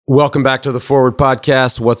Welcome back to the Forward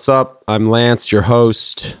Podcast. What's up? I'm Lance, your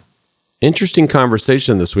host. Interesting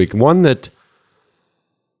conversation this week. One that,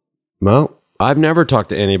 well, I've never talked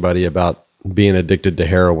to anybody about being addicted to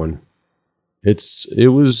heroin. It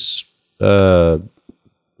was a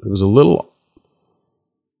little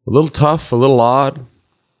tough, a little odd,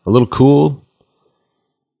 a little cool,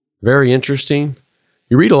 very interesting.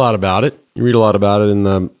 You read a lot about it. You read a lot about it in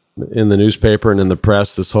the newspaper and in the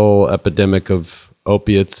press. This whole epidemic of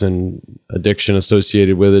opiates and addiction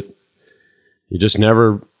associated with it. You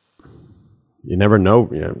never know.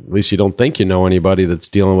 At least you don't think you know anybody that's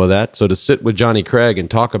dealing with that. So to sit with Jonny Craig and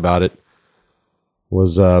talk about it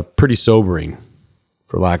was pretty sobering,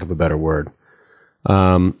 for lack of a better word.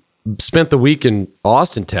 Spent the week in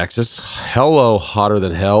Austin, Texas. Hello, hotter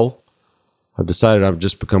than hell. I've decided I've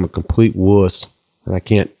just become a complete wuss, and I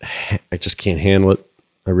just can't handle it.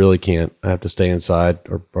 I really can't. I have to stay inside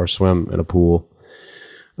or swim in a pool.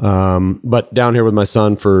 But down here with my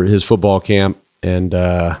son for his football camp, and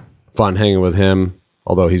fun hanging with him.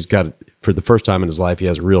 Although he's got, for the first time in his life, he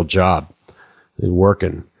has a real job. He's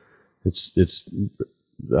working. It's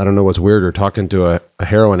I don't know what's weirder, talking to a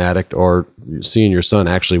heroin addict or seeing your son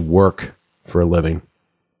actually work for a living.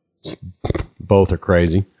 Both are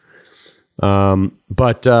crazy.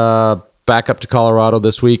 But back up to Colorado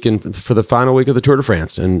this week and for the final week of the Tour de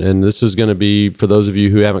France. And this is going to be, for those of you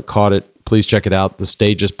who haven't caught it, please check it out. The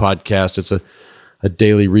Stages podcast. It's a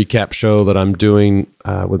daily recap show that I'm doing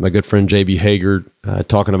with my good friend JB Hager,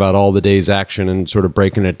 talking about all the day's action and sort of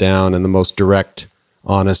breaking it down in the most direct,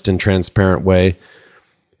 honest, and transparent way.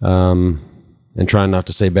 And trying not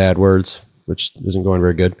to say bad words, which isn't going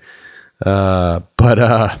very good. But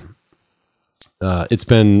it's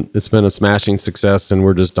been a smashing success, and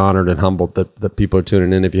we're just honored and humbled that people are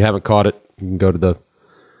tuning in. If you haven't caught it, you can go to the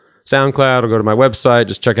SoundCloud or go to my website.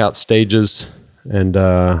 Just check out Stages and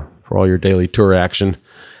for all your daily tour action.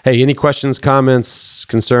 Hey, any questions, comments,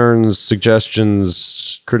 concerns,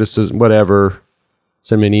 suggestions, criticism, whatever,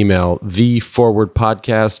 send me an email,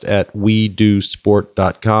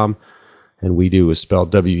 theforwardpodcast@wedosport.com. And we do is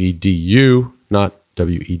spelled W-E-D-U, not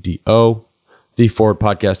W-E-D-O.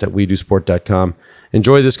 theforwardpodcast@wedosport.com.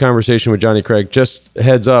 Enjoy this conversation with Jonny Craig. Just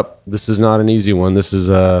heads up, this is not an easy one. This is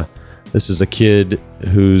a kid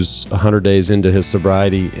who's 100 days into his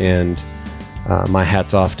sobriety, and my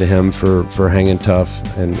hat's off to him for hanging tough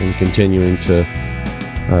and continuing to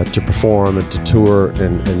perform and to tour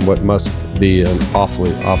in what must be an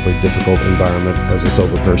awfully difficult environment as a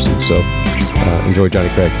sober person. So enjoy Jonny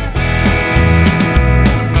Craig.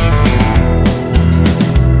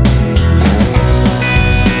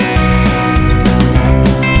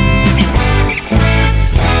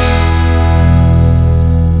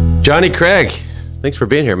 Jonny Craig, thanks for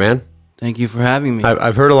being here, man. Thank you for having me.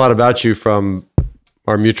 I've heard a lot about you from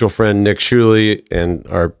our mutual friend Nick Shuley and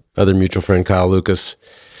our other mutual friend Kyle Lucas.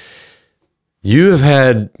 You have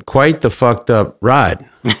had quite the fucked up ride.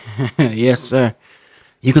 Yes, sir.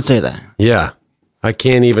 You could say that. Yeah, I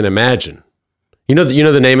can't even imagine. You know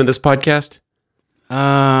the name of this podcast?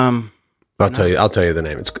 I'll tell you the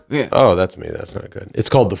name. Oh, that's me. That's not good. It's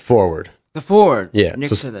called The Forward. The Forward. Yeah.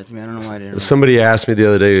 Nick said that to me. I don't know why I didn't. Somebody asked me the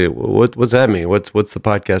other day, what's that mean? What's the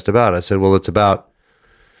podcast about? I said, well, it's about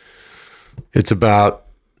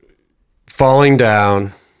falling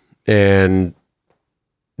down and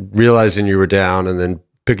realizing you were down and then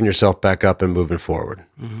picking yourself back up and moving forward.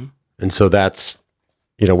 Mm-hmm. And so that's,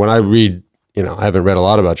 when I read, I haven't read a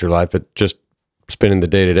lot about your life, but just spending the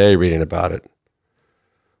day to day reading about it,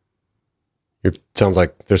 it sounds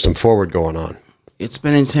like there's some forward going on. It's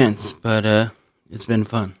been intense, but it's been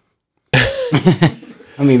fun. I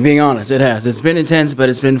mean, being honest, it has. It's been intense, but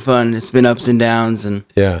it's been fun. It's been ups and downs and,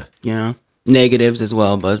 negatives as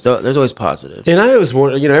well, but there's always positives. And I always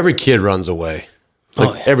wonder, every kid runs away.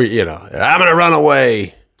 I'm going to run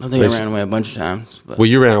away. I think I ran away a bunch of times. But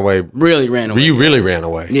you ran away. Really ran away. You really ran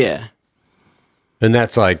away. Yeah. And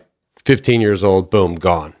that's like 15 years old, boom,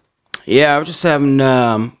 gone. Yeah, I was just having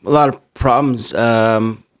a lot of problems.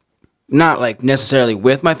 Not like necessarily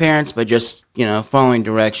with my parents, but just, following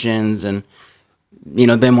directions and,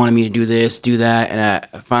 them wanting me to do this, do that. And I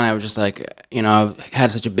finally I was just like, I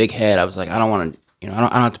had such a big head. I was like, I don't want to, I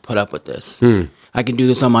don't have to put up with this. I can do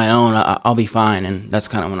this on my own. I'll be fine. And that's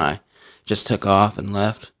kind of when I just took off and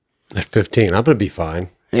left. At 15, I'm going to be fine.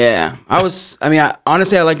 Yeah.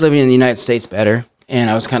 Honestly, I like living in the United States better. And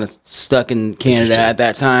I was kind of stuck in Canada at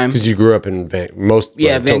that time. Because you grew up in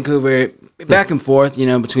Vancouver. Back and forth,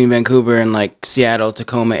 between Vancouver and like Seattle,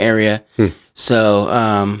 Tacoma area. So,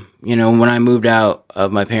 when I moved out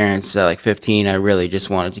of my parents at like 15, I really just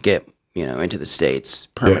wanted to get, into the States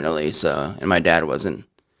permanently. Yeah. So, and my dad wasn't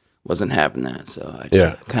wasn't having that. So I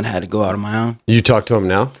just kind of had to go out on my own. You talk to him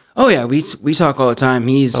now? Oh yeah, we talk all the time.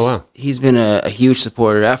 He's been a huge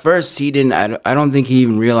supporter. At first, he didn't. I don't think he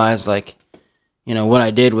even realized like, what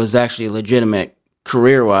I did was actually legitimate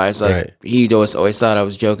career wise. Like he always thought I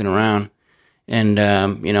was joking around, and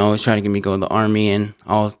always trying to get me to go to the army and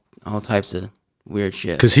all types of weird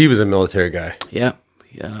shit. Because he was a military guy. Yeah,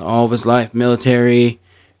 all of his life, military.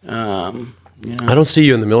 I don't see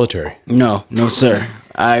you in the military. No, sir.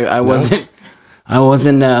 I wasn't. I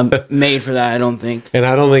wasn't made for that. I don't think. And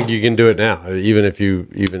I don't think you can do it now.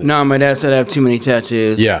 No, my dad said I have too many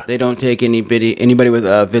tattoos. Yeah, they don't take anybody with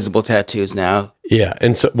visible tattoos now. Yeah,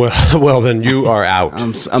 and so well then you are out.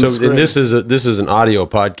 I'm and this is an audio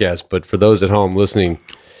podcast, but for those at home listening,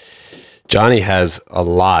 Jonny has a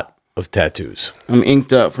lot of tattoos. I'm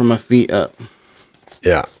inked up from my feet up.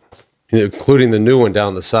 Yeah, including the new one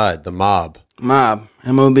down the side, the mob.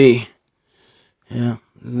 M-O-B. Yeah,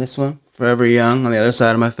 and this one, Forever Young, on the other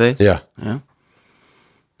side of my face. Yeah. And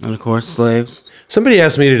of course, Slaves. Somebody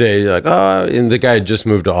asked me today, like, and the guy had just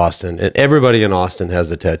moved to Austin, and everybody in Austin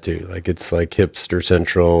has a tattoo. Like, it's like hipster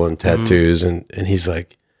central and tattoos, and he's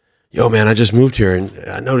like, yo, man, I just moved here, and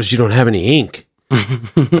I noticed you don't have any ink.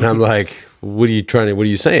 And I'm like, what are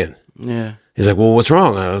you saying? Yeah. He's like, well, what's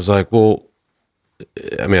wrong? I was like, well,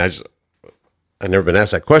 I mean, I've never been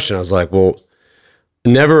asked that question. I was like, well,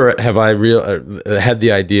 never have I had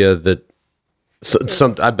the idea that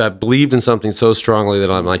I believed in something so strongly that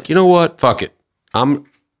I'm like, you know what? Fuck it. I'm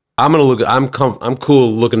gonna look. I'm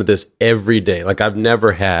cool looking at this every day. Like I've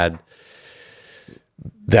never had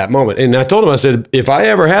that moment. And I told him, I said, if I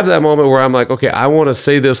ever have that moment where I'm like, okay, I want to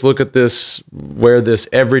say this, look at this, wear this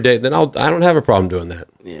every day, then I don't have a problem doing that.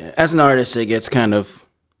 Yeah. As an artist, it gets kind of.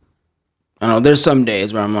 I don't know. There's some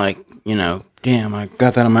days where I'm like, damn, I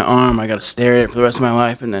got that on my arm. I got to stare at it for the rest of my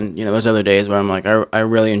life. And then, there's other days where I'm like, I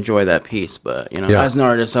really enjoy that piece. But, as an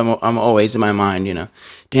artist, I'm always in my mind,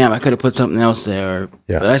 damn, I could have put something else there.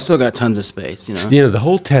 But I still got tons of space, The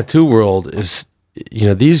whole tattoo world is,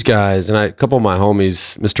 these guys, and a couple of my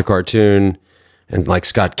homies, Mr. Cartoon and like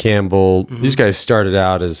Scott Campbell, these guys started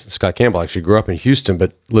out as, Scott Campbell actually grew up in Houston,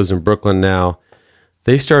 but lives in Brooklyn now.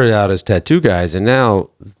 They started out as tattoo guys, and now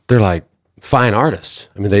they're like, fine artists.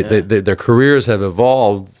 I mean, they their careers have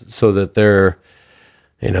evolved so that they're,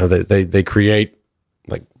 they create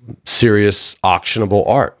like serious auctionable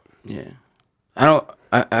art. Yeah,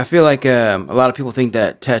 I feel like a lot of people think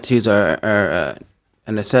that tattoos are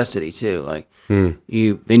a necessity too. Like they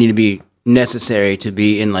need to be necessary to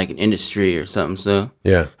be in like an industry or something. So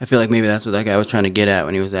yeah, I feel like maybe that's what that guy was trying to get at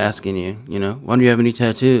when he was asking you. Why do you have any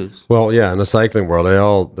tattoos? Well, yeah, in the cycling world,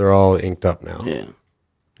 they're all inked up now. Yeah.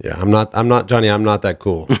 Yeah, I'm not Jonny. I'm not that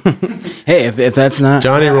cool. Hey, if that's not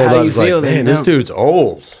Jonny rolled up, he's like, man, this dude's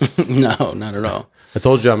old. No, not at all. I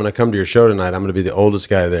told you I'm going to come to your show tonight. I'm going to be the oldest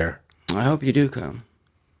guy there. I hope you do come.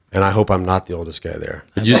 And I hope I'm not the oldest guy there.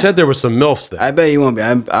 You said there were some MILFs there. I bet you won't be.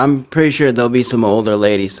 I'm pretty sure there'll be some older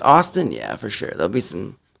ladies. Austin, yeah, for sure. There'll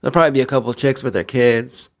probably be a couple chicks with their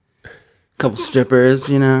kids, a couple strippers,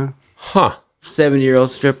 Huh. 70-year-old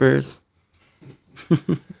strippers.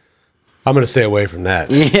 I'm going to stay away from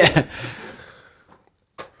that. Yeah.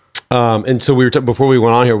 And so before we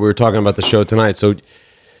went on here, we were talking about the show tonight. So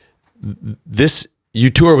you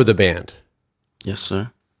tour with a band. Yes,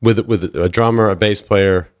 sir. With a drummer, a bass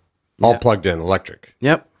player, all plugged in, electric.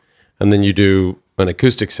 Yep. And then you do an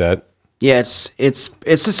acoustic set. Yeah, it's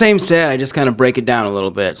the same set. I just kind of break it down a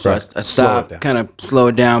little bit. So right. I stop, kind of slow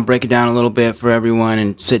it down, break it down a little bit for everyone,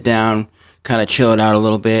 and sit down, kind of chill it out a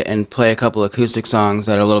little bit, and play a couple acoustic songs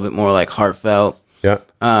that are a little bit more like heartfelt. Yeah.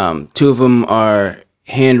 2 of them are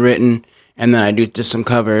handwritten, and then I do just some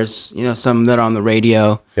covers. Some that are on the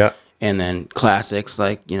radio. Yeah. And then classics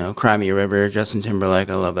like "Cry Me a River," Justin Timberlake.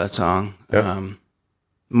 I love that song. Yeah.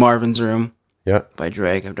 Marvin's Room. Yeah. By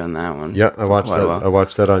Drake. I've done that one. Yeah, I watched that. I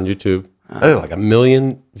watched that on YouTube. I had like 1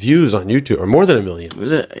 million views on YouTube, or more than 1 million.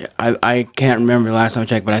 Was it? I can't remember the last time I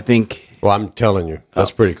checked, but I think. Well, I'm telling you,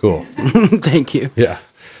 that's pretty cool. Thank you. Yeah.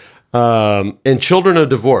 And Children of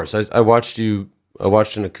Divorce. I watched an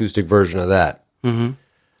acoustic version of that. Mm-hmm.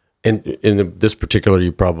 And in this particular,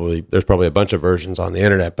 there's probably a bunch of versions on the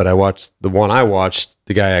internet, but I watched the one I watched.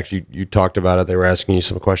 The guy actually, you talked about it. They were asking you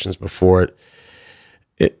some questions before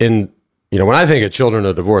it. And when I think of Children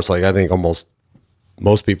of Divorce, like I think almost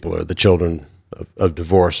most people are the children of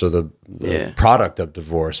divorce or the product of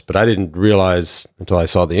divorce. But I didn't realize until I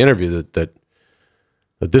saw the interview that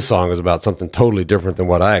this song is about something totally different than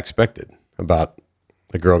what I expected, about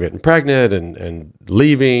the girl getting pregnant and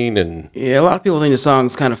leaving, and Yeah, a lot of people think the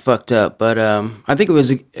song's kind of fucked up, but I think it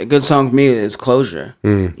was a good song for me. It's closure,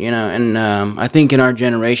 you know. And I think in our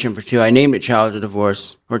generation, for two, I named it "Child of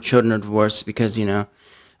Divorce" or "Children of Divorce" because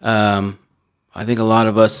I think a lot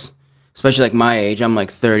of us, especially like my age, I'm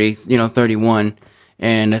like 30, 31,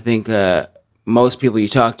 and I think most people you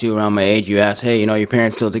talk to around my age, you ask, hey, your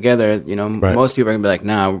parents still together? Right. Most people are gonna be like,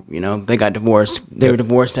 nah, they got divorced. They were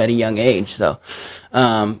divorced at a young age, so.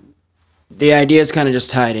 The ideas kind of just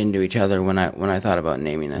tied into each other when I thought about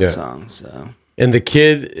naming that song. So, and the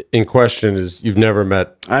kid in question is you've never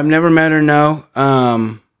met. I've never met her, no.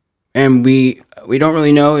 And we don't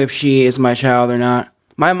really know if she is my child or not.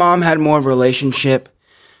 My mom had more of a relationship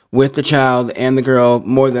with the child and the girl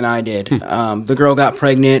more than I did. The girl got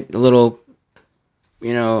pregnant. I'll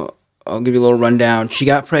give you a little rundown. She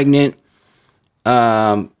got pregnant.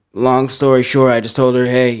 Long story short, I just told her,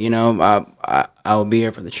 hey, I'll be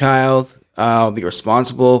here for the child. I'll be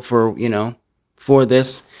responsible for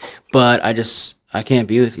this, but I can't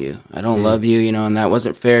be with you. I don't love you, and that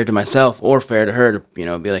wasn't fair to myself or fair to her to,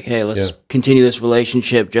 be like, hey, let's continue this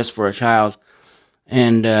relationship just for a child.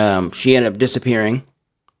 And she ended up disappearing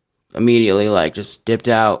immediately, like just dipped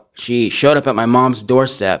out. She showed up at my mom's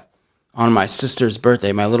doorstep on my sister's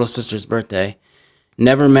birthday, my little sister's birthday.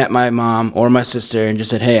 Never met my mom or my sister and just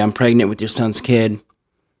said, hey, I'm pregnant with your son's kid.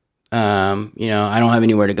 I don't have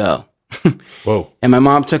anywhere to go. Whoa. And my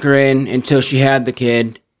mom took her in until she had the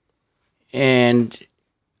kid. And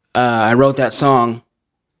I wrote that song,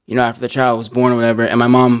 after the child was born or whatever. And my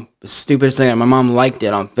mom, the stupidest thing, my mom liked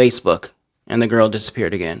it on Facebook. And the girl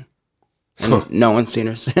disappeared again. And no one's seen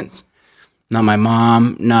her since. Not my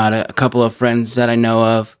mom, not a couple of friends that I know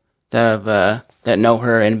of that know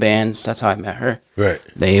her in bands. That's how I met her. Right.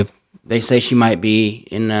 They say she might be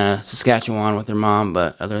in Saskatchewan with her mom,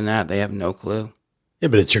 but other than that, they have no clue. Yeah,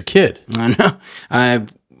 but it's your kid. I know.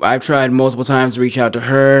 I've tried multiple times to reach out to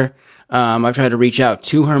her. I've tried to reach out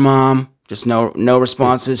to her mom. Just no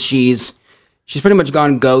responses. She's pretty much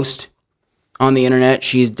gone ghost on the internet.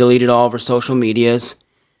 She's deleted all of her social medias,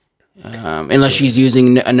 unless she's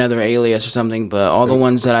using another alias or something. But all the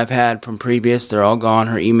ones that I've had from previous, they're all gone.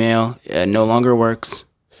 Her email no longer works.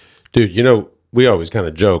 Dude, we always kind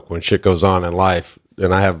of joke when shit goes on in life.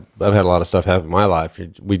 And I've had a lot of stuff happen in my life.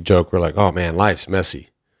 We joke, we're like, oh man, life's messy.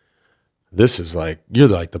 This is like, you're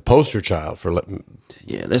like the poster child for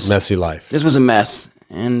messy life. This was a mess.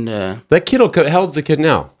 And that kid, how old's the kid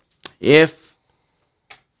now? If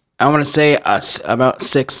I want to say about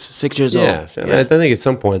 6 years old. Yes, and I think at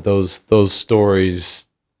some point those stories,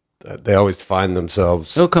 they always find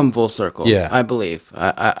themselves. It'll come full circle. Yeah, I believe.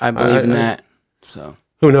 I believe in that. So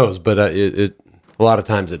who knows? But it a lot of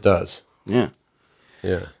times it does. Yeah.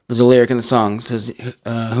 Yeah. There's a lyric in the song that says,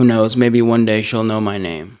 "Who knows? Maybe one day she'll know my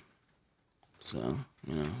name." So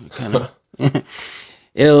kind of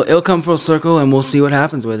it'll come full circle, and we'll see what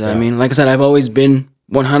happens with it. Yeah. I mean, like I said, I've always been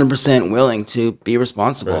 100% willing to be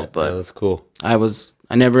responsible, but that's cool. I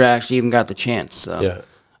never actually even got the chance. So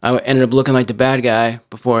I ended up looking like the bad guy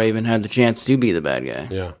before I even had the chance to be the bad guy.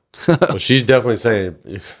 Yeah. Well, she's definitely saying.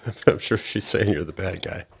 I'm sure she's saying you're the bad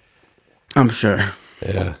guy. I'm sure.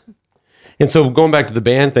 Yeah. And so going back to the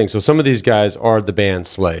band thing, so some of these guys are the band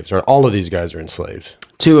Slaves, or all of these guys are in Slaves.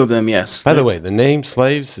 2 of them, yes. By the way, the name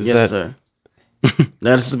Slaves is yes, sir.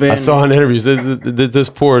 That's the band. I saw in interviews this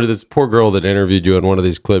poor girl that interviewed you in one of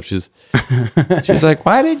these clips. She's like,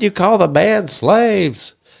 "Why did you call the band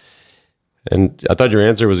Slaves?" And I thought your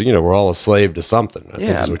answer was, we're all a slave to something. I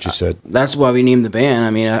think is what you said. That's why we named the band. I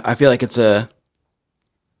mean, I feel like it's a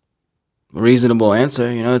reasonable answer.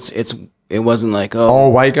 It wasn't like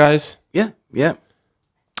all white guys. Yeah.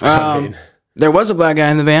 There was a black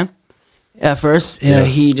guy in the band at first.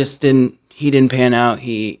 He just didn't pan out.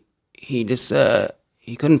 He just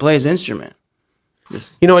he couldn't play his instrument.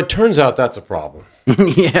 It turns out that's a problem.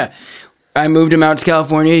 Yeah. I moved him out to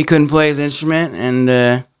California. He couldn't play his instrument,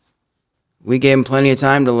 and we gave him plenty of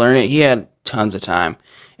time to learn it. He had tons of time.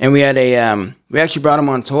 And we actually brought him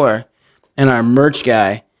on tour, and our merch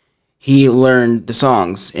guy, he learned the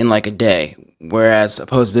songs in like a day. Whereas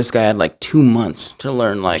opposed to this guy had like 2 months to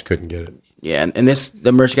learn like. Just couldn't get it. Yeah, and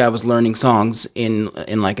the merch guy was learning songs in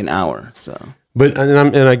like an hour. So. But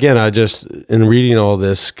and again, I just in reading all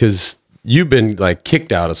this because you've been like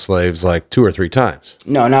kicked out of Slaves like 2 or 3 times.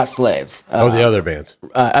 No, not Slaves. The other bands.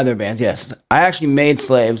 Other bands, yes. I actually made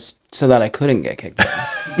Slaves so that I couldn't get kicked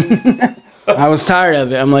out. I was tired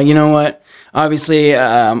of it. I'm like, you know what? Obviously,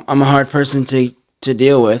 I'm a hard person to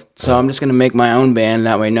deal with, so I'm just going to make my own band.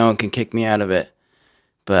 That way no one can kick me out of it.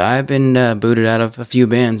 But I've been booted out of a few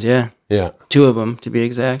bands, yeah. 2 of them, to be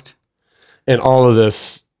exact. And all of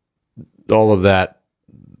those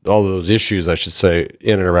issues, I should say,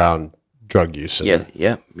 in and around drug use.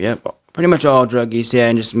 Yeah. Pretty much all drug use,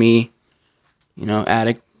 and just me,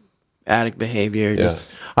 addict behavior. Yeah.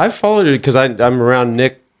 I followed it because I'm around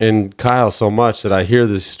Nick and Kyle so much that I hear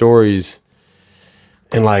these stories.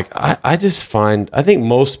 And like, I think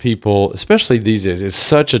most people, especially these days, it's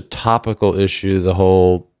such a topical issue, the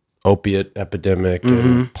whole opiate epidemic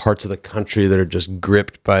and parts of the country that are just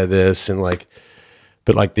gripped by this. And like,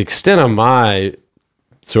 but like the extent of my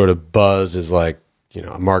sort of buzz is like,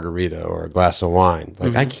 a margarita or a glass of wine.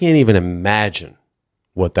 Like I can't even imagine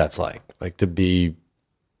what that's like to be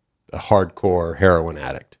a hardcore heroin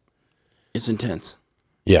addict. It's intense.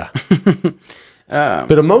 Yeah.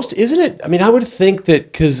 But isn't it? I mean, I would think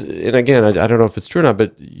that and again, I don't know if it's true or not,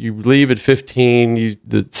 but you leave at 15,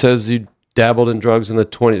 it says you dabbled in drugs in the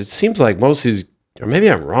 20s. It seems like most of these, or maybe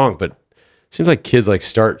I'm wrong, but it seems like kids like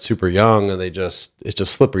start super young and it's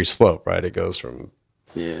just slippery slope, right? It goes from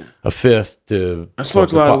a fifth to... I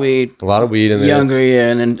smoked a lot of weed. A lot of weed. And younger,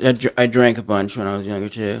 and then I drank a bunch when I was younger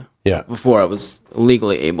too. Yeah. Before I was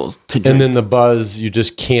legally able to drink. And then the buzz, you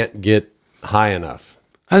just can't get high enough.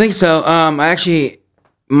 I think so.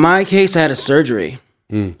 My case, I had a surgery.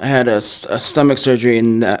 I had a stomach surgery,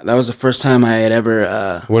 and that was the first time I had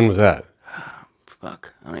ever... when was that?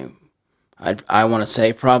 Fuck. I want to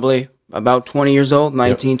say probably about 20 years old,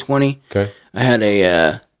 19, 20. Okay. I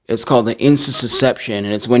had it's called the intussusception, and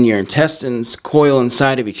it's when your intestines coil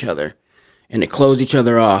inside of each other, and they close each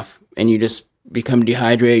other off, and you just become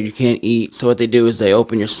dehydrated, you can't eat. So what they do is they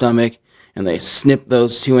open your stomach, and they snip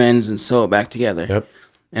those two ends and sew it back together. Yep.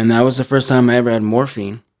 And that was the first time I ever had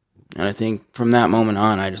morphine. And I think from that moment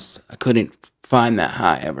on, I couldn't find that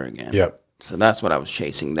high ever again. Yep. So that's what I was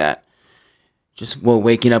chasing, that. Just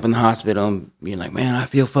waking up in the hospital and being like, man, I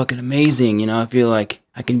feel fucking amazing. I feel like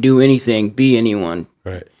I can do anything, be anyone,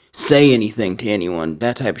 right, say anything to anyone,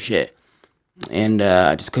 that type of shit. And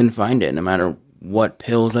I just couldn't find it no matter what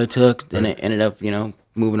pills I took. Then it ended up,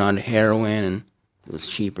 moving on to heroin, and it was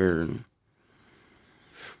cheaper.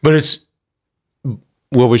 But it's...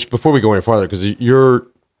 Well, before we go any farther, because your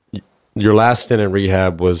last stint in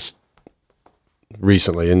rehab was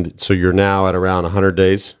recently, and so you're now at around 100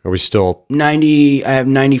 days. Are we still 90? I have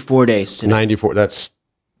 94 days today. 94. That's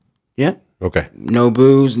okay. No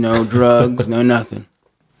booze, no drugs, no nothing.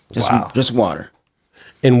 Just water.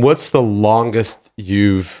 And what's the longest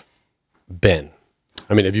you've been?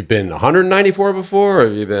 I mean, have you been 194 before, or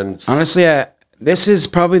have you been? Honestly, this is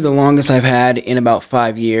probably the longest I've had in about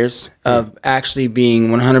 5 years of actually being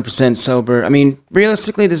 100% sober. I mean,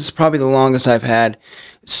 realistically, this is probably the longest I've had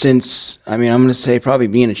since, I'm going to say probably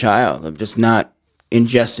being a child, of just not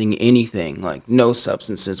ingesting anything, like no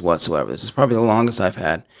substances whatsoever. This is probably the longest I've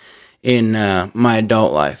had in my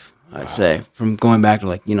adult life, I'd say, from going back to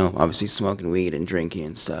obviously smoking weed and drinking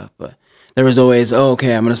and stuff. But there was always, I'm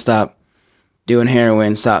going to stop doing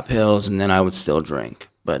heroin, stop pills, and then I would still drink.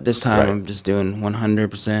 But this time I'm just doing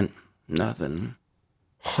 100% nothing.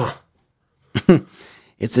 Huh.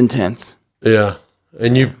 It's intense. Yeah.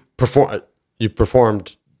 And you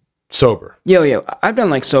performed sober. Yeah. I've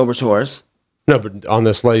done sober tours. No, but on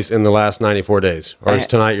in the last 94 days. Or is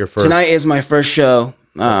tonight your first? Tonight is my first show.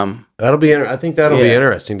 That'll be I think that'll be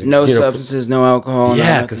interesting. No substances, no alcohol.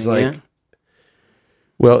 Yeah, because well,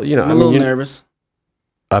 I'm a little nervous.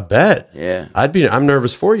 I bet. Yeah. I'm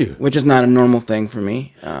nervous for you. Which is not a normal thing for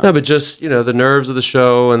me. No, but just, the nerves of the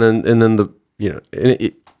show, and then the,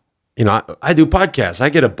 I do podcasts. I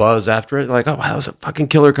get a buzz after it, like, oh, wow, that was a fucking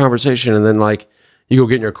killer conversation. And then you go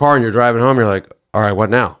get in your car and you're driving home, you're like, all right, what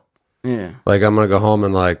now? Yeah. Like, I'm going to go home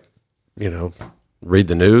and read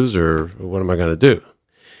the news, or what am I going to do?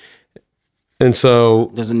 And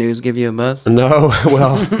so... Does the news give you a buzz? No,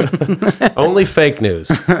 well, only fake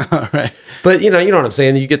news. All right. But, you know what I'm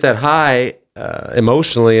saying? You get that high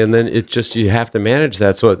emotionally, and then it just, you have to manage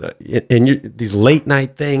that. So, these late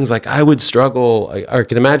night things, I would struggle. I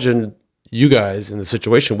can imagine you guys in the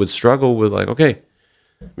situation would struggle with okay,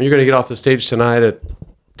 you're going to get off the stage tonight at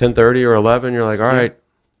 10:30 or 11. You're like, all right,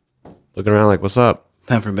 looking around what's up?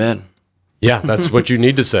 Time for bed. Yeah, that's what you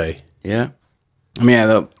need to say. Yeah. I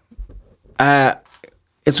mean,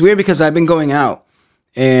 it's weird because I've been going out,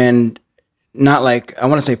 and not I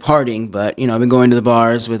want to say partying, but I've been going to the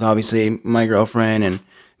bars with obviously my girlfriend, and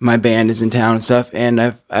my band is in town and stuff, and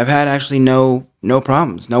I've had actually no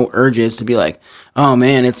problems, no urges to be like, oh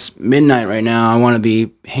man, it's midnight right now, I want to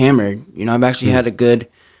be hammered. I've actually had a good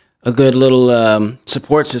little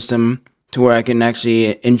support system to where I can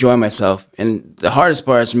actually enjoy myself. And the hardest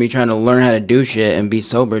part is for me trying to learn how to do shit and be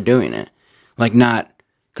sober doing it. Not,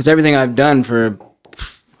 because everything I've done for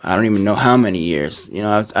I don't even know how many years. You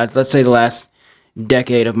know, let's say the last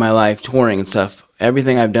decade of my life touring and stuff.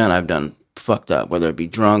 Everything I've done fucked up, whether it be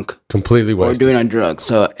drunk, completely wasted, or doing on drugs.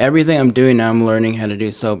 So everything I'm doing now, I'm learning how to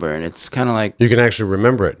do sober, and it's kind of like you can actually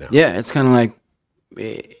remember it now. Yeah, it's kind of like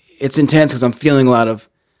it's intense because I'm feeling a lot of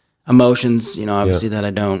emotions. You know, obviously that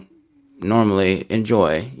I don't normally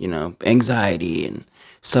enjoy. You know, anxiety and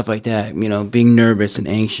stuff like that. You know, being nervous and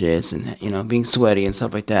anxious, and you know, being sweaty and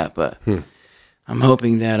stuff like that. But I'm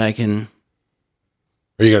hoping that I can.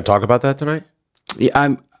 Are you going to talk about that tonight? Yeah, I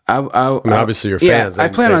mean, obviously you're fans. Yeah, I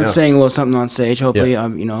plan on saying a little something on stage. Hopefully,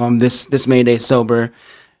 you know, I'm this May Day sober,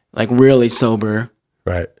 like really sober.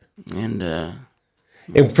 Right. And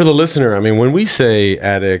for the listener, I mean, when we say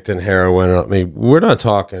addict and heroin, I mean, we're not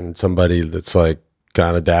talking somebody that's like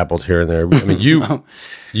kind of dabbled here and there. I mean,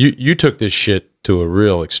 you took this shit to a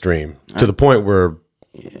real extreme, to the point where,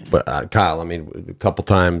 Kyle, I mean, a couple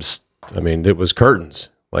times, I mean, it was curtains,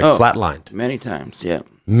 like flatlined. Many times, yeah.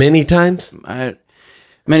 Many times?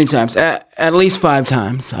 Many times. At least 5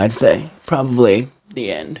 times, I'd say. Probably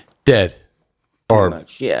the end. Dead. Or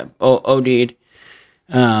much, yeah. OD'd.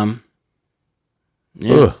 Yeah.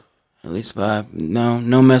 At least 5.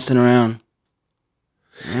 No messing around.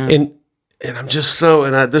 Yeah. And I'm just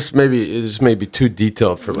so, this may be too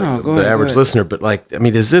detailed for like the average listener, but like, I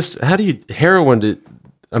mean, how do you, heroin,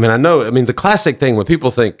 I mean, I know, I mean, the classic thing when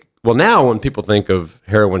people think, well, now when people think of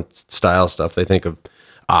heroin style stuff, they think of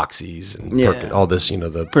oxys and all this, you know,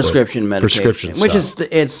 the prescription medication, prescription which stuff.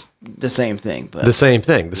 It's the same thing, but the same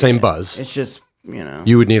thing, the same buzz. It's just, you know,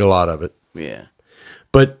 you would need a lot of it. Yeah.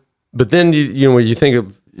 But then you know, when you think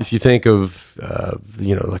of, if you think of,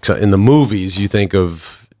 you know, like in the movies, you think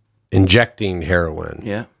of injecting heroin.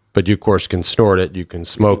 Yeah. But you of course can snort it, you can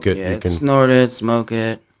smoke it, you can snort it, smoke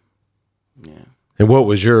it. Yeah. And what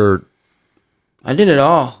was your? I did it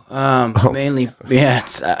all. Mainly,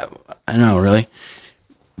 I know, really.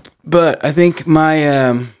 But I think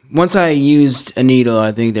my once I used a needle,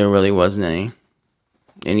 I think there really wasn't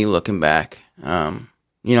any looking back. You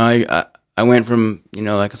know, I went from, you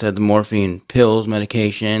know, like I said, the morphine pills,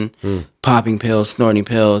 medication, popping pills, snorting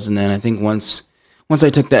pills, and then I think once I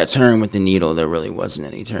took that turn with the needle, there really wasn't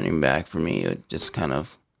any turning back for me. It just kind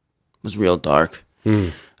of was real dark.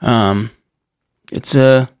 It's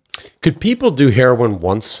Could people do heroin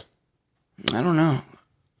once? I don't know.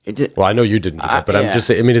 It did. Well, I know you didn't do that, but I'm just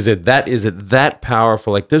saying, I mean, is it that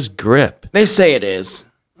powerful? Like this grip? They say it is.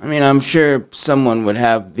 I mean, I'm sure someone would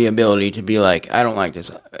have the ability to be like, I don't like this.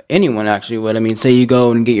 Anyone actually would. I mean, say you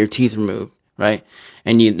go and get your teeth removed, right?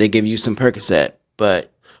 And they give you some Percocet,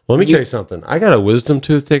 but... Well, let me tell you something. I got a wisdom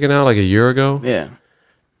tooth taken out like a year ago. Yeah.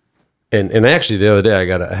 And actually the other day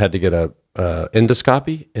I had to get a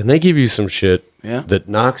endoscopy, and they give you some shit that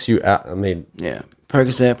knocks you out. I mean... Yeah.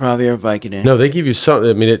 Percocet probably, or Vicodin. No, they give you something.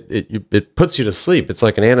 I mean, it puts you to sleep. It's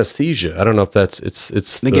like an anesthesia. I don't know if that's...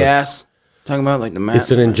 It's the gas... Talking about like the mask. It's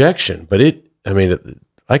an injection, but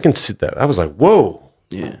I can see that. I was like, whoa.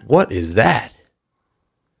 Yeah. What is that?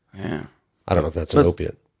 Yeah. I don't know if that's an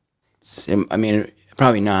opiate. I mean,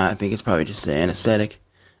 probably not. I think it's probably just an anesthetic.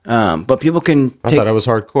 But people can I thought I was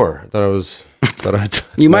hardcore.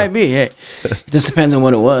 You might be. Hey, it just depends on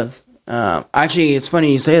what it was. Actually, it's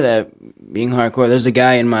funny you say that, being hardcore. There's a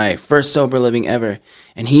guy in my first sober living ever,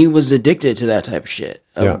 and he was addicted to that type of shit.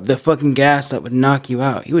 The fucking gas that would knock you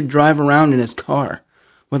out. He would drive around in his car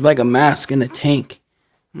with like a mask and a tank.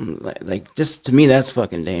 Like just to me, that's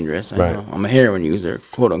fucking dangerous. I know I'm a heroin user,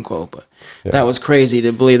 quote unquote, but that was crazy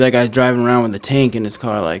to believe that guy's driving around with a tank in his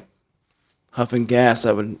car, like huffing gas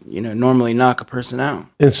that would, you know, normally knock a person out.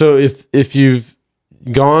 And so if you've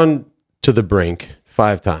gone to the brink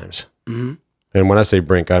 5 times, and when I say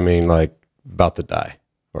brink, I mean like about to die,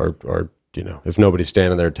 or you know, if nobody's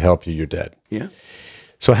standing there to help you, you're dead. Yeah.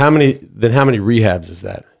 So how many rehabs is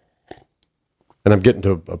that? And I'm getting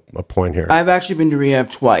to a point here. I've actually been to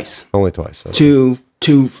rehab twice. Only twice. Okay.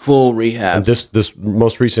 Two full rehabs. And this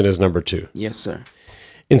most recent is number 2. Yes, sir.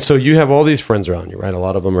 And so you have all these friends around you, right? A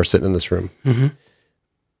lot of them are sitting in this room.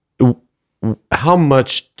 How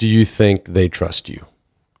much do you think they trust you?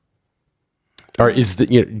 Or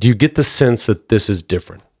do you get the sense that this is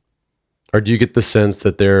different? Or do you get the sense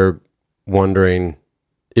that they're wondering,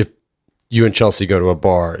 if you and Chelsea go to a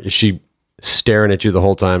bar, is she staring at you the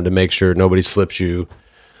whole time to make sure nobody slips you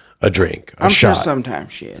a drink, a shot? I'm sure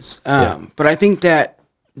sometimes she is. But I think that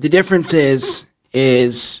the difference is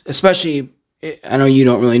especially, I know you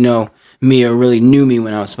don't really know me or really knew me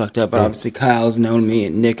when I was fucked up, but obviously Kyle's known me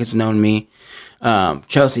and Nick has known me.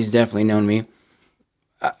 Chelsea's definitely known me.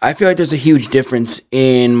 I feel like there's a huge difference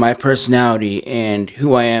in my personality and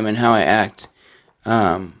who I am and how I act.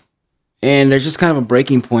 And there's just kind of a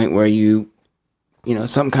breaking point where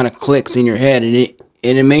something kind of clicks in your head, and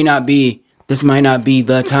it may not be, this might not be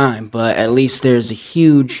the time, but at least there's a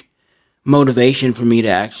huge motivation for me to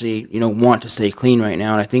actually, want to stay clean right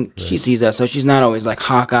now. And I think she sees that. So she's not always like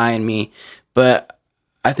hawk-eyeing me, but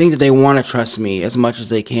I think that they want to trust me as much as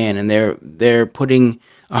they can. And they're putting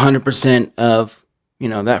 100% of,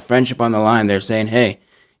 that friendship on the line. They're saying, hey,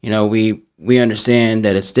 we understand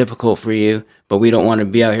that it's difficult for you, but we don't want to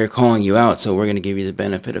be out here calling you out. So we're going to give you the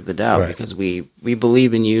benefit of the doubt because we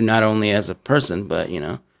believe in you, not only as a person, but,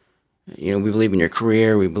 we believe in your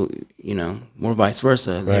career. We believe, more vice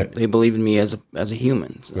versa. Right. They believe in me as a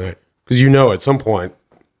human. So. Right. Because at some point,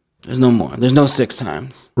 there's no more. There's no 6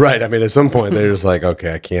 times. Right. I mean, at some point, they're just like,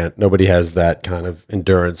 okay, I can't. Nobody has that kind of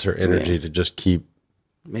endurance or energy to just keep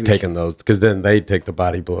taking those, because then they take the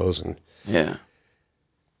body blows and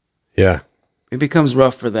yeah, it becomes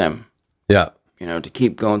rough for them. Yeah, to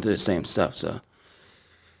keep going through the same stuff. So,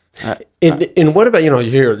 and what about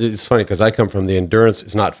here? It's funny because I come from the endurance.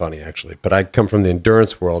 It's not funny actually, but I come from the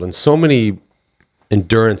endurance world, and so many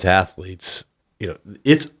endurance athletes,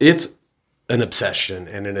 it's an obsession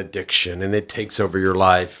and an addiction, and it takes over your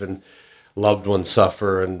life, and loved ones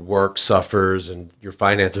suffer, and work suffers, and your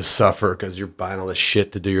finances suffer because you're buying all this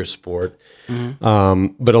shit to do your sport.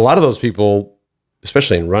 Mm-hmm. But a lot of those people,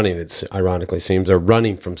 especially in running, it ironically seems, are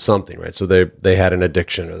running from something, right? So they had an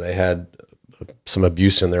addiction, or they had some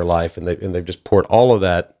abuse in their life, and they've just poured all of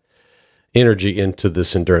that energy into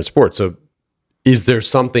this endurance sport. So is there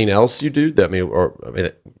something else you do that,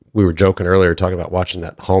 we were joking earlier talking about watching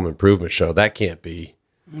that home improvement show. That can't be.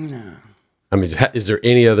 No. I mean, is there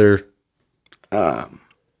any other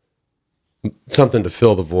something to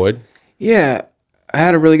fill the void? Yeah, I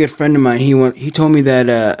had a really good friend of mine. He told me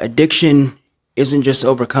that addiction isn't just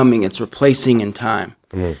overcoming; it's replacing in time.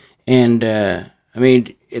 Mm-hmm. And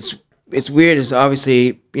it's weird. It's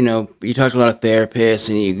obviously, you talk to a lot of therapists,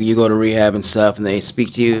 and you go to rehab and stuff, and they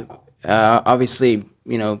speak to you. Obviously,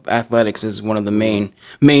 athletics is one of the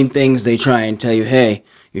main things they try and tell you. Hey,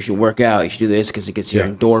 you should work out. You should do this because it gets your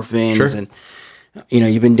endorphins. Sure. And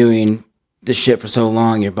you've been doing this shit for so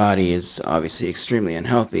long, your body is obviously extremely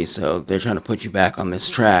unhealthy. So they're trying to put you back on this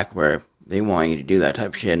track where they want you to do that type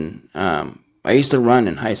of shit. And I used to run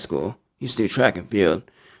in high school. Used to do track and field.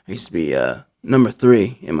 I used to be number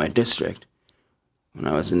 3 in my district when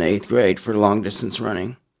I was in the 8th grade for long distance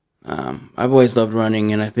running. I've always loved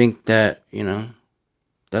running, and I think that,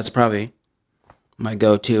 that's probably my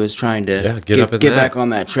go-to, is trying to get back on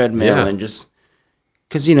that treadmill and just,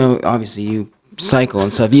 because, obviously you cycle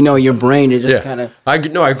and stuff, your brain, it just kind of. I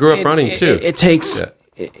grew up running too. It takes,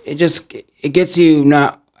 it gets you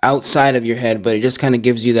not outside of your head, but it just kind of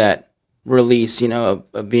gives you that release,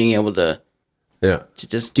 of being able to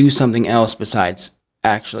just do something else besides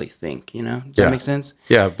actually think, Does that make sense?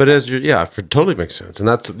 Yeah, but it totally makes sense. And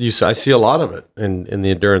I see a lot of it in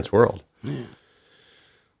the endurance world. Yeah.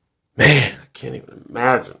 Man, I can't even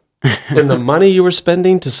imagine. And the money you were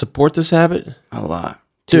spending to support this habit? A lot.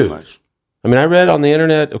 Too much. I mean, I read on the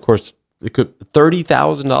internet, of course, it could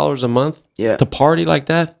 $30,000 a month to party like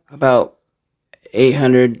that. About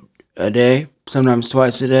 $800 a day, sometimes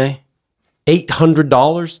twice a day.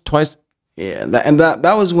 $800 twice? Yeah,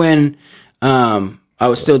 that was when I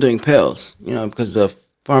was still doing pills, because the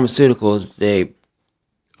pharmaceuticals, they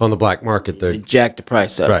on the black market, they jacked the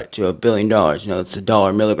price up to $1 billion. It's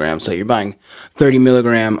 $1 milligram. So you're buying 30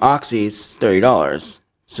 milligram oxys, $30.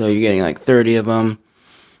 So you're getting like 30 of them.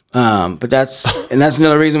 But that's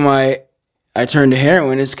another reason why I turned to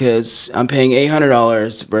heroin, is because I'm paying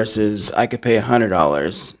 $800 versus I could pay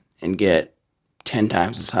 $100 and get 10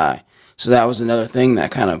 times as high. So that was another thing that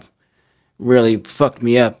kind of really fucked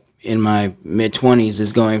me up in my mid-20s,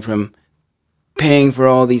 is going from paying for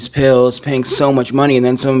all these pills, paying so much money, and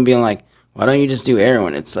then someone being like, why don't you just do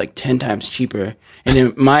heroin? It's like 10 times cheaper. And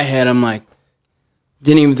in my head, I'm like,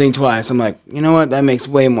 didn't even think twice. I'm like, you know what? That makes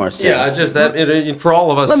way more sense. Yeah, for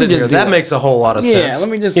all of us sitting here, that makes a whole lot of sense. Yeah, let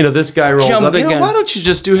me just this guy rolls up. Why don't you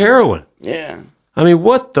just do heroin? Yeah. I mean,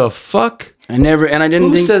 what the fuck? I didn't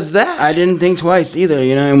Who think. says that? I didn't think twice either,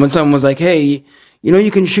 And when someone was like, hey,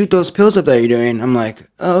 you can shoot those pills up that you're doing. I'm like,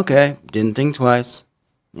 oh, okay. Didn't think twice.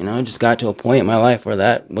 It just got to a point in my life where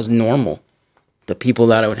that was normal. The people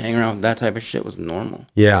that I would hang around with, that type of shit, was normal.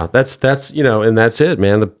 Yeah, that's and that's it,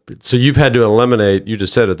 man. So you've had to eliminate, you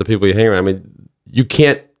just said it, the people you hang around. I mean, you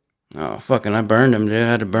can't. Oh, fucking, I burned them, dude.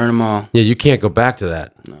 I had to burn them all. Yeah, you can't go back to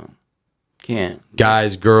that. No, can't.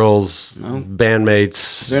 Guys, girls,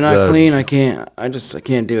 bandmates. They're not clean. I can't. I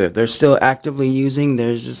can't do it. If they're still actively using,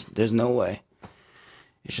 there's no way.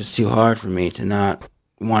 It's just too hard for me to not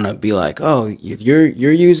want to be like, oh, if you're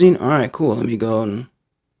using, all right, cool, let me go and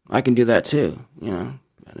I can do that too, you know.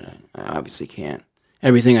 But I obviously can't.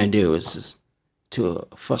 Everything I do is just to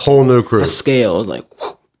a fucking whole new crew. A scale. It's like,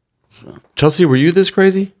 whoo. So. Chelsea, were you this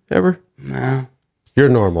crazy ever? No. You're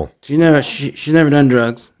normal. She's never done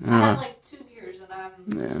drugs. I had like 2 years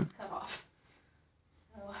and I'm cut off.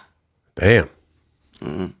 So. Damn.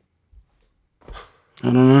 I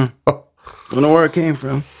don't know. Don't know where it came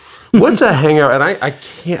from. What's a hangover? And I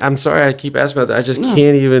can't. I'm sorry. I keep asking about that. I just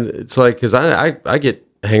can't even. It's like because I get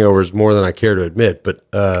hangovers more than I care to admit. But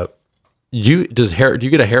do you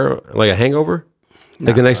get a hangover?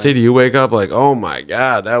 Like the next day, do you wake up like, oh my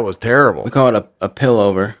god, that was terrible? We call it a pill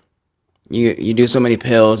over. You do so many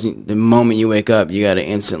pills. The moment you wake up, you got to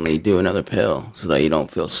instantly do another pill so that you don't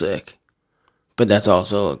feel sick. But that's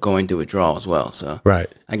also going through withdrawal as well. So right.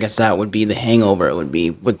 I guess that would be the hangover. It would be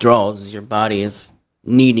withdrawals. Your body is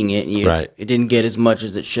needing it. Right. It didn't get as much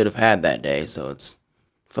as it should have had that day. So it's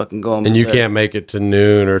fucking going. And you can't make it to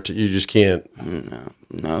noon you just can't.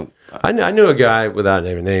 No. I knew a guy, without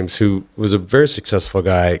naming names, who was a very successful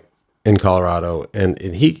guy in Colorado. And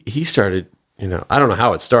he started, I don't know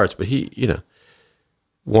how it starts, but he,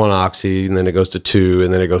 1 oxy, and then it goes to 2,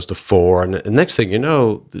 and then it goes to 4. And the next thing you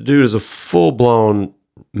know, the dude is a full-blown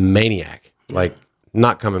maniac, like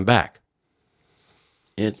not coming back.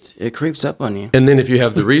 It creeps up on you. And then if you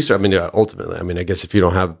have the resource, ultimately, I guess if you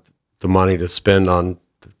don't have the money to spend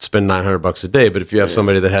 $900 a day, but if you have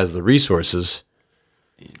somebody that has the resources,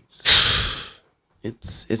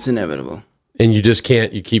 it's inevitable. And you just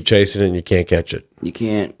can't. You keep chasing it, and you can't catch it. You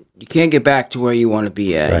can't get back to where you want to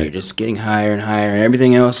be at. Right. You're just getting higher and higher, and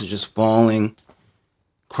everything else is just falling,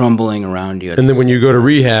 crumbling around you. And then when you go to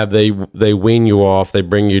rehab, they wean you off. They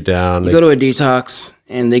bring you down. You go to a detox,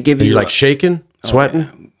 and they give you. You're like shaking,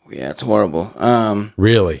 sweating. Yeah, it's horrible.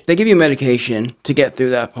 Really? They give you medication to get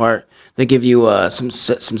through that part. They give you some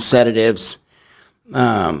sedatives.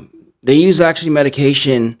 They use actually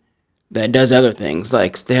medication that does other things.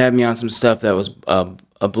 Like they had me on some stuff that was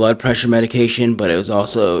a blood pressure medication, but it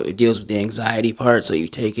deals with the anxiety part. So you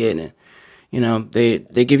take it, and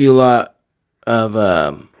they give you a lot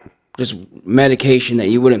of just medication that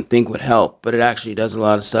you wouldn't think would help, but it actually does a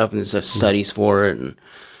lot of stuff, and there's studies for it, and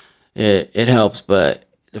it helps. But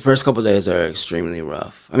the first couple of days are extremely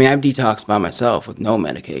rough. I've detoxed by myself with no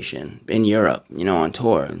medication in Europe, on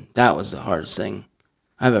tour, and that was the hardest thing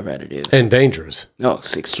I've ever had to do. And dangerous. No,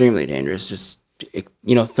 it's extremely dangerous. Just,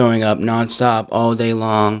 throwing up nonstop all day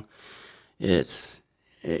long. It's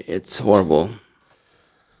horrible.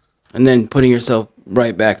 And then putting yourself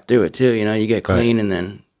right back through it too. You get clean, right. And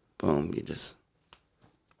then boom, you just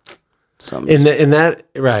something. And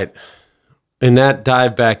that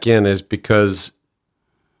dive back in is because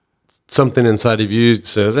something inside of you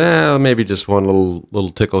says, maybe just one little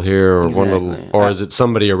tickle here, or exactly. one little, or is it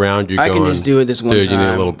somebody around you? I can just do it this one time. You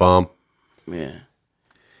need a little bump. Yeah,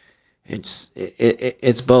 it's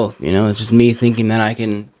both. It's just me thinking that I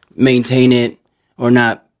can maintain it, or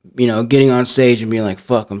not. Getting on stage and being like,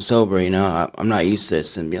 "Fuck, I'm sober." I'm not used to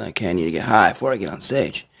this, and being like, "I need to get high before I get on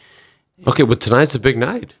stage." Okay, but tonight's a big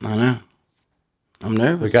night. I know. I'm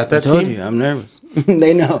nervous. We got that I told team? you, I'm nervous.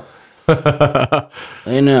 They know.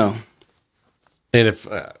 They know. And if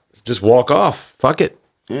just walk off, fuck it.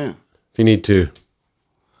 Yeah. If you need to.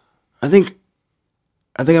 I think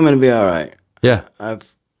I'm gonna be all right. Yeah.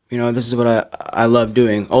 This is what I love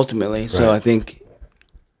doing ultimately. So right. I think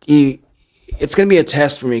it's gonna be a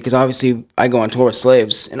test for me, because obviously I go on tour with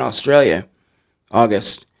Slaves in Australia,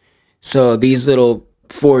 August. So these little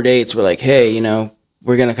 4 dates were like, hey,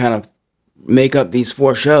 we're gonna kind of make up these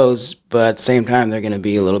 4 shows, but at the same time they're gonna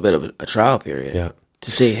be a little bit of a trial period. Yeah.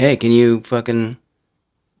 To say, hey, can you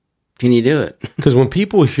do it? Because when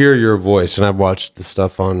people hear your voice, and I've watched the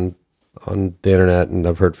stuff on the internet, and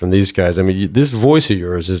I've heard from these guys, this voice of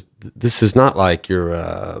yours this is not like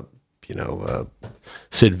you're,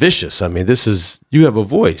 Sid Vicious. You have a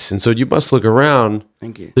voice, and so you must look around.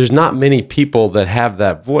 Thank you. There's not many people that have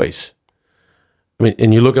that voice.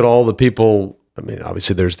 And you look at all the people.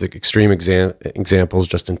 Obviously there's the extreme examples,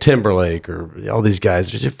 Justin Timberlake, or all these guys.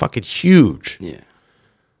 They're just fucking huge. Yeah.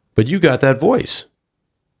 But you got that voice,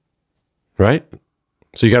 right?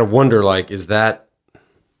 So you got to wonder, is that...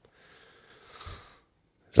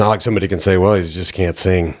 It's not like somebody can say, well, he just can't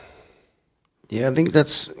sing. Yeah, I think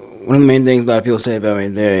that's one of the main things a lot of people say about me.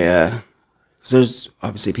 There's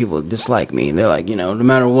obviously people that dislike me. They're like, no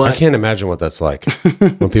matter what. I can't imagine what that's like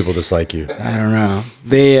when people dislike you. I don't know.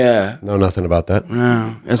 They know nothing about that.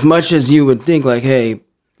 No. As much as you would think, like, hey,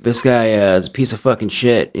 this guy is a piece of fucking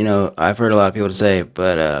shit. I've heard a lot of people say,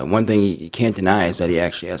 but one thing you can't deny is that he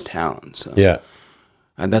actually has talent. So yeah,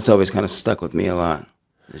 that's always kind of stuck with me a lot.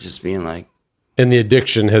 It's just being like, And the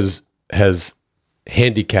addiction has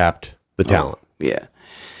handicapped the talent. yeah.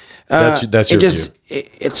 That's your view.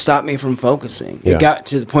 It stopped me from focusing. Yeah. It got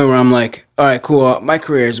to the point where I'm like, all right, cool. My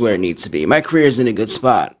career is where it needs to be. My career is in a good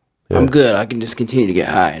spot. Yeah. I'm good. I can just continue to get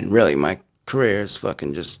high. And really, my career is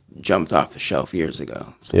fucking just jumped off the shelf years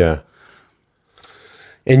ago. So. Yeah.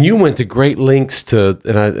 And you went to great lengths to,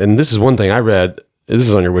 and this is one thing I read. This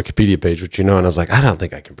is on your Wikipedia page, which and I was like, I don't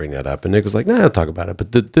think I can bring that up. And Nick was like, no, I'll talk about it.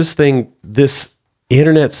 But this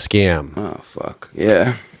internet scam. Oh, fuck.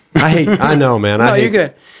 Yeah. I know, man. No, you're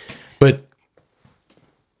good. But,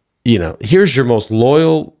 here's your most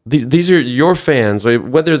loyal, these are your fans,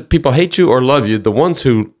 whether people hate you or love you, the ones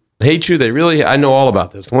who hate you, I know all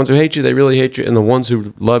about this. The ones who hate you, they really hate you. And the ones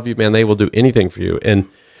who love you, man, they will do anything for you.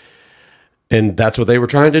 And that's what they were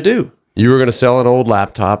trying to do. You were going to sell an old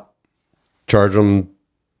laptop, charge them,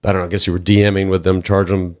 I don't know, I guess you were DMing with them, charge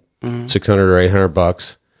them $600 or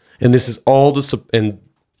 $800. And this is all and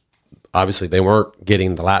obviously they weren't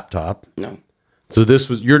getting the laptop. No. So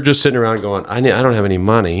you're just sitting around going, I don't have any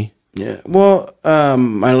money. Yeah. Well,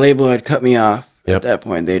 my label had cut me off Yep. at that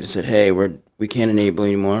point. They just said, hey, we can't enable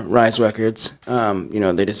anymore. Rise Records.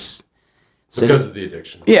 They just said, Because of the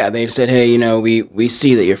addiction. yeah, they said, hey, we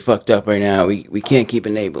see that you're fucked up right now. We can't keep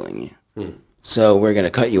enabling you. So we're going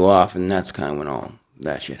to cut you off. And that's kind of when all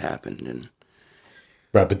that shit happened. And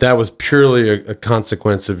Right, but that was purely a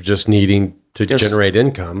consequence of just needing to generate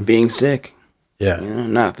income. being sick. Yeah.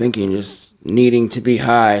 Not thinking, just needing to be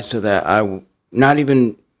high so that not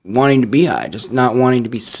even wanting to be high, just not wanting to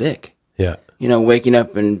be sick. Yeah. Waking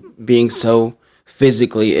up and being so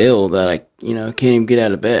physically ill that I can't even get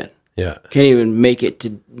out of bed. Yeah. Can't even make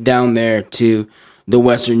it down there to the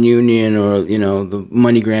Western Union or, the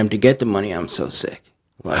MoneyGram to get the money. I'm so sick.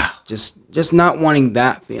 Like, just not wanting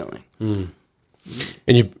that feeling.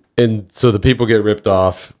 And so the people get ripped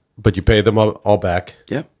off, but you pay them all back.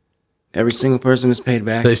 Yep. Every single person was paid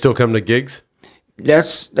back. They still come to gigs?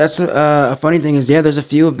 That's a funny thing is, there's a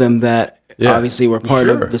few of them that obviously were part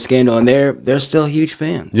of the scandal, and they're still huge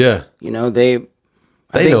fans. Yeah.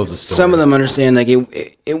 I think know the story. some of them understand, like,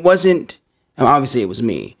 it wasn't, obviously it was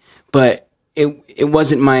me, but it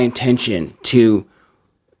wasn't my intention to,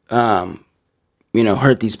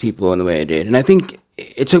 hurt these people in the way I did. And I think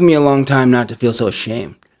it took me a long time not to feel so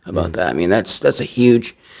ashamed about that. I mean, that's a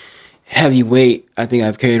huge, heavy weight I think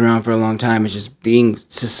I've carried around for a long time, is just being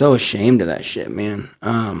just so ashamed of that shit, man.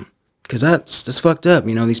 Because that's fucked up.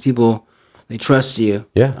 These people, they trust you.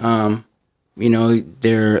 Yeah.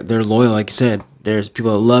 They're loyal, like you said. There's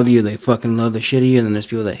people that love you, they fucking love the shit of you, and then there's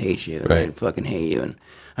people that hate you, Right. they fucking hate you. And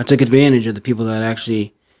I took advantage of the people that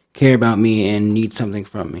actually care about me and need something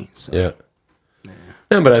from me. So. Yeah.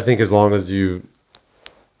 Yeah, but I think as long as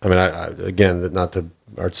again,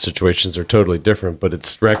 our situations are totally different, but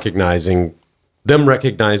it's recognizing the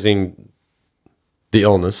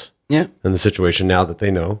illness Yeah. and the situation now that they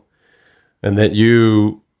know, and that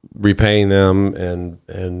you repaying them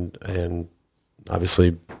and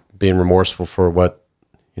obviously being remorseful for what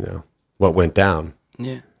went down.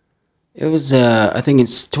 Yeah. It was, I think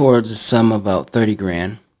it's towards a sum of about 30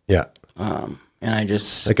 grand. Yeah. And I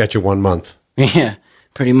just, That got you 1 month. yeah,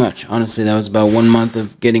 pretty much. Honestly, that was about 1 month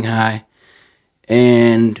of getting high.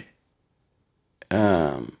 And,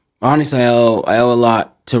 honestly, I owe a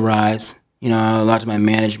lot to Rise. I owe a lot to my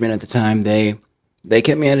management at the time. They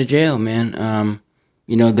kept me out of jail, man.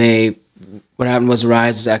 What happened was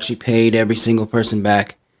Rise actually paid every single person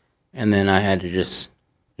back. And then I had to just,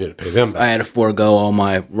 You had to pay them back. I had to forego all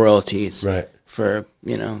my royalties. Right. For,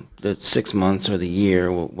 the 6 months or the year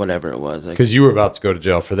or whatever it was. Because you were about to go to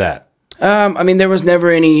jail for that. There was never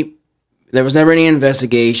any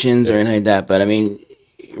investigations or anything like that. But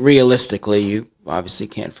realistically, you obviously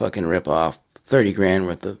can't fucking rip off 30 grand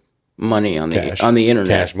worth of money on the internet,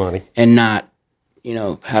 Cash money, and not,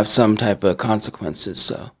 have some type of consequences.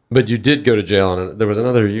 So. But you did go to jail, and there was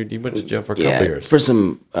another. You went to jail for a couple of years for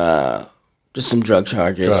some just some drug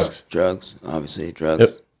charges. Drugs, obviously drugs.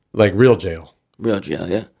 Yep. Like real jail. Real jail,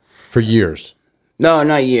 yeah. For years. No,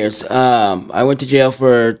 not years. I went to jail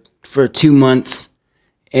for 2 months,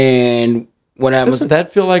 and what happened? Doesn't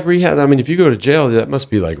that feel like rehab? If you go to jail, that must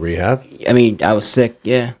be like rehab. I was sick.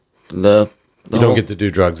 Yeah, you don't get to do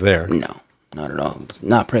drugs there. No, not at all. It's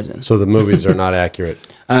not prison. So the movies are not accurate.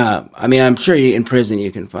 I'm sure in prison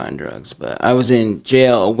you can find drugs, but I was in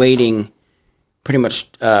jail awaiting pretty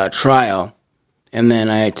much trial, and then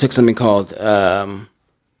I took something called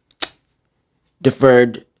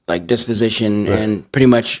deferred disposition, right. And pretty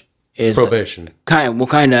much is probation. Kind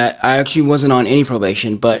of. I actually wasn't on any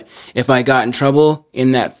probation, but if I got in trouble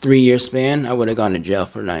in that 3-year span, I would have gone to jail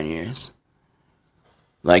for 9 years.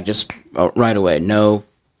 Like just right away, no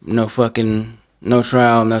fucking, no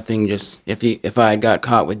trial, nothing. Just if I had got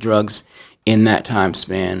caught with drugs in that time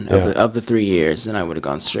span of the 3 years, then I would have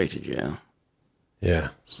gone straight to jail. Yeah.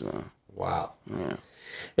 So wow. Yeah.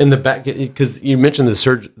 In the back, because you mentioned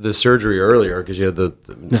the surgery earlier, because you had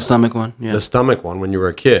the stomach one, the stomach one when you were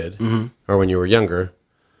a kid or when you were younger.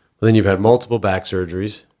 But then you've had multiple back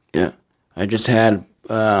surgeries. Yeah, I just had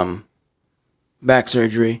back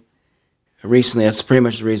surgery recently. That's pretty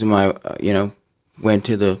much the reason why went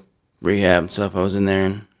to the rehab and stuff. I was in there,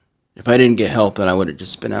 and if I didn't get help, then I would have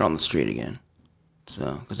just been out on the street again.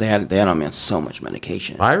 So because they had on me on so much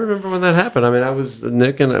medication. I remember when that happened. I mean, I was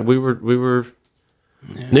Nick and we were.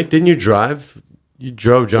 Yeah. Nick, didn't you drive? You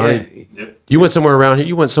drove Johnny. Yeah. Yep. You went somewhere around here.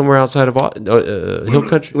 You went somewhere outside of Hill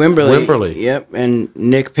Country. Wimberley. Yep. And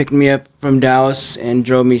Nick picked me up from Dallas and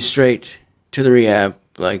drove me straight to the rehab.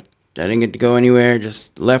 Like I didn't get to go anywhere.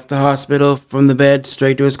 Just left the hospital from the bed,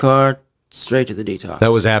 straight to his car, straight to the detox.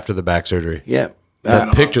 That was after the back surgery. Yep.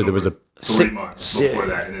 That picture. There was a 3 months before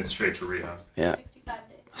that, and then straight to rehab. Yeah.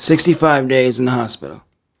 65 days in the hospital.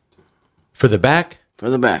 For the back. For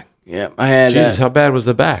the back. Yeah, I had. Jesus, how bad was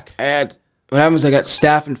the back? What happened was I got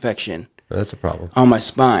staph infection. That's a problem. On my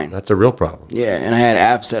spine. That's a real problem. Yeah, and I had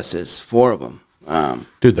abscesses, 4 of them.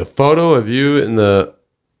 Dude, the photo of you in the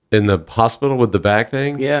hospital with the back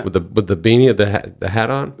thing. Yeah. With the beanie, the hat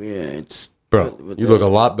on. Yeah, it's. Bro, you look a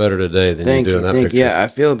lot better today than you do in that picture. Yeah, I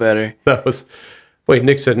feel better. That was. Wait,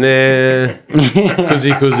 Nick said, nah.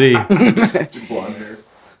 Coozy. Blonde hair.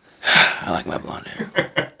 I like my blonde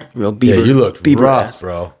hair. Real Bieber. Yeah, you looked Bieber rough, ass.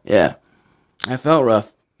 bro. Yeah, I felt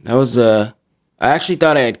rough. That was I actually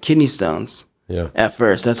thought I had kidney stones. Yeah. At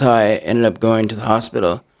first, that's how I ended up going to the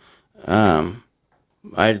hospital. I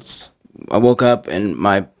woke up and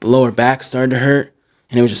my lower back started to hurt,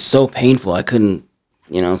 and it was just so painful. I couldn't,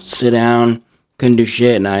 sit down, couldn't do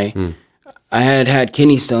shit, and I had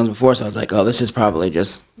kidney stones before, so I was like, oh, this is probably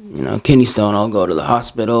just kidney stone. I'll go to the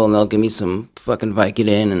hospital and they'll give me some fucking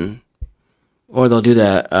Vicodin or they'll do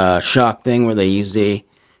that shock thing where they use the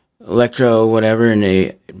electro whatever and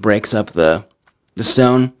it breaks up the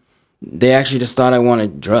stone. They actually just thought I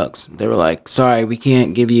wanted drugs. They were like, sorry, we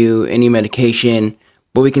can't give you any medication,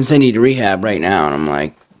 but we can send you to rehab right now. And I'm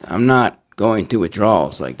like, I'm not going through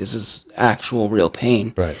withdrawals. Like, this is actual real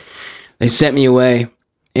pain. Right. They sent me away,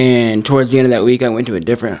 and towards the end of that week, I went to a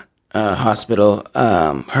different hospital.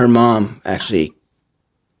 Her mom I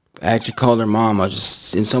actually called her mom. I was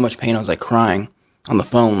just in so much pain. I was like crying on the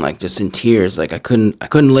phone, like just in tears. Like I couldn't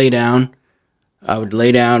lay down. I would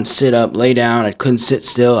lay down, sit up, lay down. I couldn't sit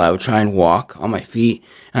still. I would try and walk on my feet,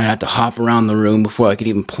 and I'd have to hop around the room before I could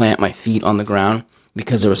even plant my feet on the ground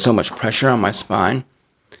because there was so much pressure on my spine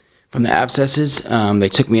from the abscesses. They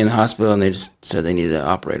took me in the hospital, and they just said they needed to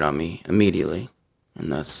operate on me immediately,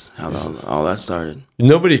 and that's how all that started.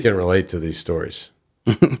 Nobody can relate to these stories.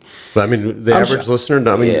 But I mean, the average listener.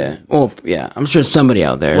 I mean, yeah. Well, yeah. I'm sure somebody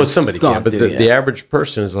out there. Well, somebody can, but the average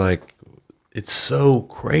person is like, it's so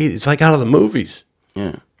crazy. It's like out of the movies.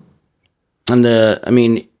 Yeah. And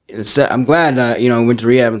I'm glad I went to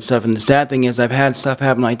rehab and stuff. And the sad thing is, I've had stuff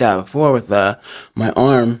happen like that before with my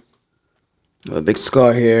arm, a big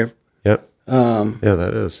scar here. Yep. Yeah,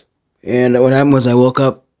 that is. And what happened was, I woke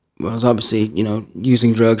up. I was obviously,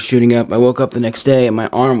 using drugs, shooting up. I woke up the next day, and my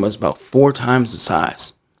arm was about 4 times the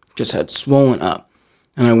size. Just had swollen up.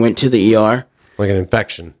 And I went to the ER. Like an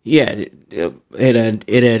infection. Yeah, it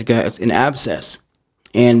had got an abscess.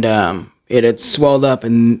 And it had swelled up,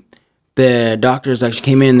 and the doctors actually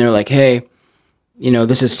came in. They're like, hey,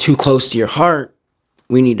 this is too close to your heart.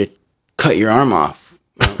 We need to cut your arm off.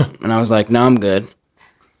 And I was like, no, I'm good.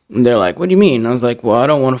 And they're like, what do you mean? And I was like, well, I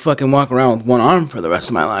don't want to fucking walk around with one arm for the rest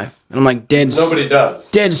of my life. And I'm like, Nobody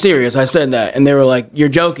does. Dead serious. I said that. And they were like, you're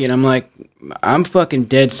joking. I'm like, I'm fucking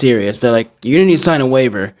dead serious. They're like, you didn't need to sign a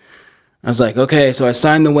waiver. I was like, okay. So I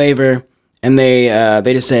signed the waiver, and they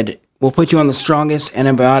just said, we'll put you on the strongest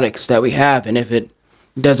antibiotics that we have, and if it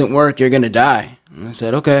doesn't work, you're going to die. And I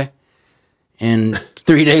said, okay. And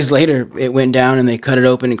 3 days later, it went down, and they cut it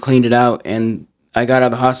open and cleaned it out, and I got out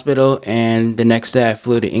of the hospital, and the next day I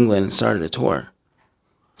flew to England and started a tour.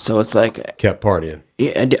 So it's like... Kept partying.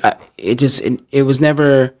 Yeah, it was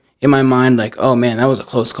never in my mind like, oh man, that was a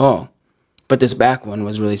close call. But this back one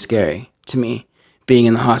was really scary to me, being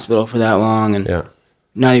in the hospital for that long and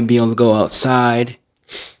not even being able to go outside.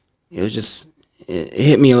 It was just, it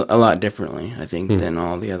hit me a lot differently, I think, than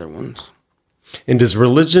all the other ones. And does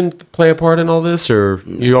religion play a part in all this, or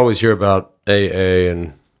you always hear about AA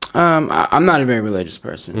and... I'm not a very religious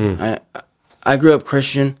person. I grew up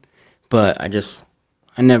Christian, but I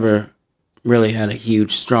never really had a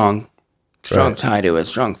huge, strong tie to it,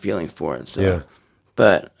 strong feeling for it. So. Yeah.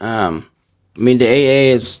 But I mean, the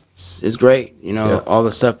AA is great. You know, all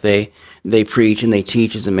the stuff they preach and they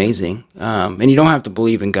teach is amazing. And you don't have to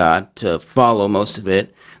believe in God to follow most of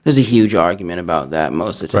it. There's a huge argument about that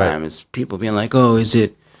most of the time. It's people being like, "Oh, is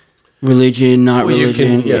it religion, not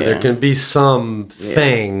religion?" There can be some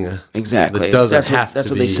thing exactly. that doesn't That's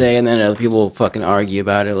what they say, and then other people fucking argue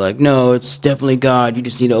about it. Like, no, it's definitely God. You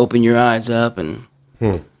just need to open your eyes up and.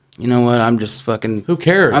 You know what? I'm just fucking. Who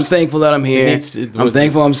cares? I'm thankful that I'm here. I'm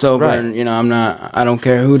thankful I'm sober, and you know I don't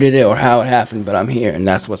care who did it or how it happened, but I'm here, and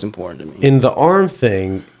that's what's important to me. In the arm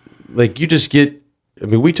thing, like you just get. I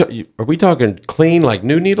mean, are we talking clean like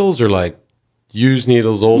new needles or like used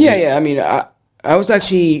needles, old? Yeah. I mean, I was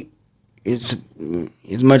actually as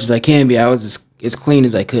much as I can be. I was as clean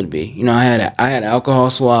as I could be. You know, I had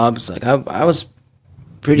alcohol swabs. Like I was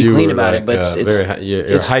pretty clean about it, but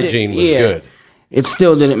your hygiene was good. It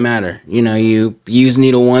still didn't matter. You know, you use a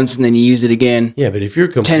needle once and then you use it again. Yeah, but if you're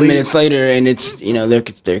 10 minutes later and it's, you know, there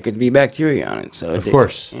could be bacteria on it. So of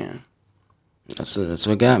course. Yeah. That's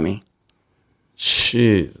what got me.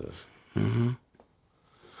 Jesus. Well,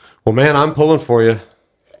 man, I'm pulling for you.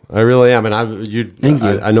 I really am. And Thank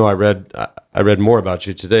you. I know I read more about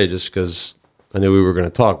you today just because I knew we were going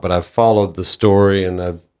to talk, but I've followed the story and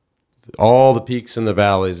I've all the peaks and the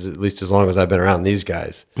valleys, at least as long as I've been around these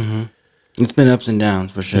guys. It's been ups and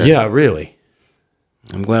downs for sure. Yeah, really.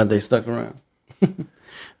 I'm glad they stuck around.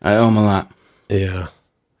 I owe them a lot. Yeah.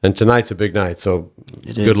 And tonight's a big night, so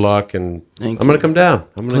good luck. And I'm going to come down.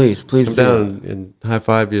 Please come down and high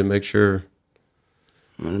five you and make sure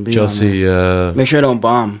I'm gonna be Chelsea. Make sure I don't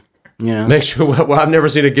bomb. You know, make sure. Well, I've never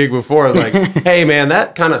seen a gig before. Like, hey, man,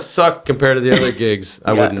 that kind of sucked compared to the other gigs.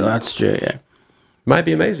 I wouldn't. That's true. Yeah, might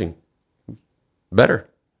be amazing. Better.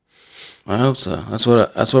 I hope so. That's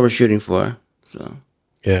what we're shooting for. So.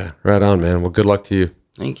 Yeah, right on, man. Well, good luck to you.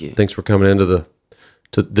 Thank you. Thanks for coming into this.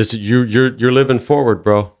 You're living forward,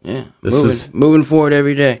 bro. Yeah, moving forward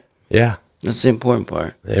every day. Yeah, that's the important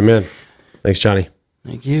part. Amen. Thanks, Johnny.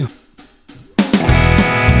 Thank you.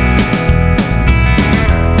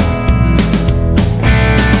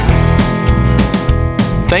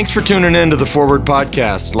 Thanks for tuning in to the Forward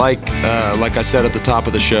Podcast. Like I said at the top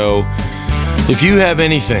of the show, if you have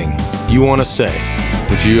anything you want to say,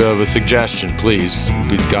 if you have a suggestion, please,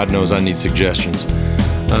 God knows I need suggestions,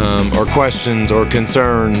 or questions or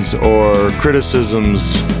concerns or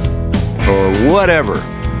criticisms or whatever,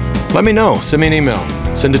 let me know. Send me an email.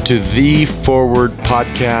 Send it to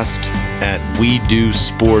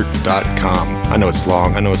theforwardpodcast@wedosport.com. I know it's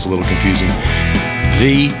long. I know it's a little confusing.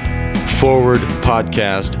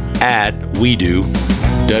 theforwardpodcast@wedo,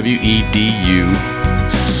 WEDU,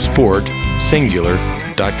 sport,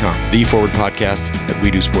 singular.com.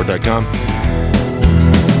 theforwardpodcast@wedosport.com.